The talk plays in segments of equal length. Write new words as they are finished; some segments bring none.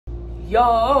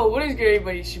Yo, what is good,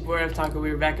 everybody? It's your boy Rev Taco.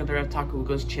 We're back at the Rev Taco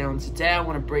Goes challenge. Today I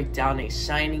want to break down a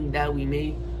signing that we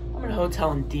made. I'm in a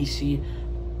hotel in DC.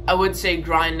 I would say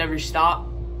grind never stop,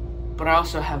 but I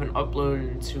also haven't uploaded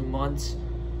in 2 months.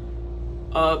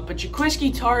 But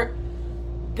Jaquiski tartt,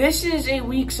 this is a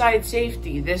weak side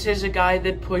safety. This is a guy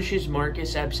that pushes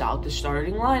Marcus Epps out the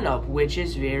starting lineup, which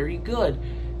is very good.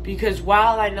 Because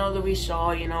while I know that we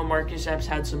saw, Marcus Epps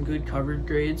had some good coverage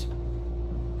grades,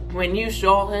 when you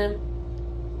saw him,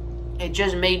 it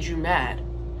just made you mad.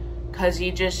 Because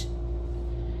he just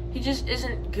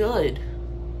isn't good.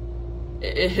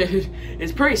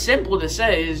 It's pretty simple to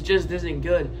say, it just isn't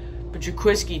good. But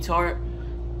Jaquiski tartt,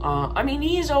 I mean,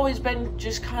 he's always been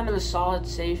just kind of a solid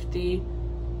safety.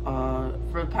 For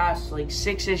the past,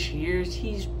 6-ish years,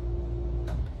 he's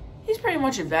pretty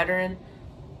much a veteran.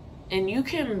 And you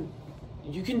can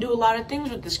do a lot of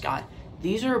things with this guy.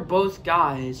 These are both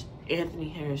guys, Anthony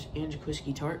Harris and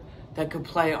Jaquiski tartt, that could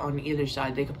play on either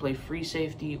side. They could play free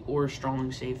safety or strong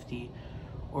safety.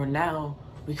 Or now,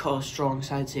 we call it strong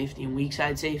side safety and weak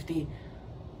side safety.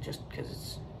 Just because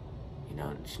it's,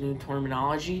 it's new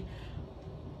terminology.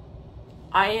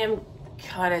 I am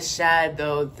kind of sad,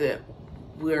 though, that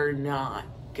we're not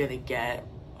going to get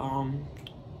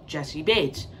Jesse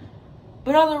Bates.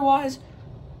 But otherwise,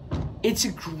 it's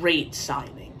a great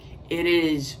signing. It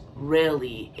is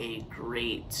really a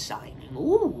great signing.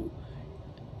 Ooh.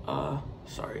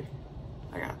 Sorry.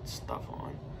 I got stuff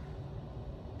on.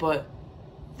 But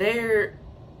that's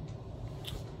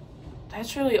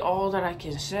really all that I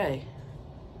can say.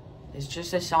 It's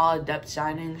just a solid depth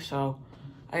signing, so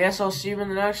I guess I'll see you in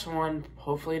the next one.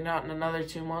 Hopefully not in another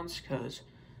 2 months, because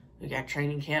we got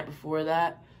training camp before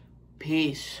that.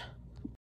 Peace.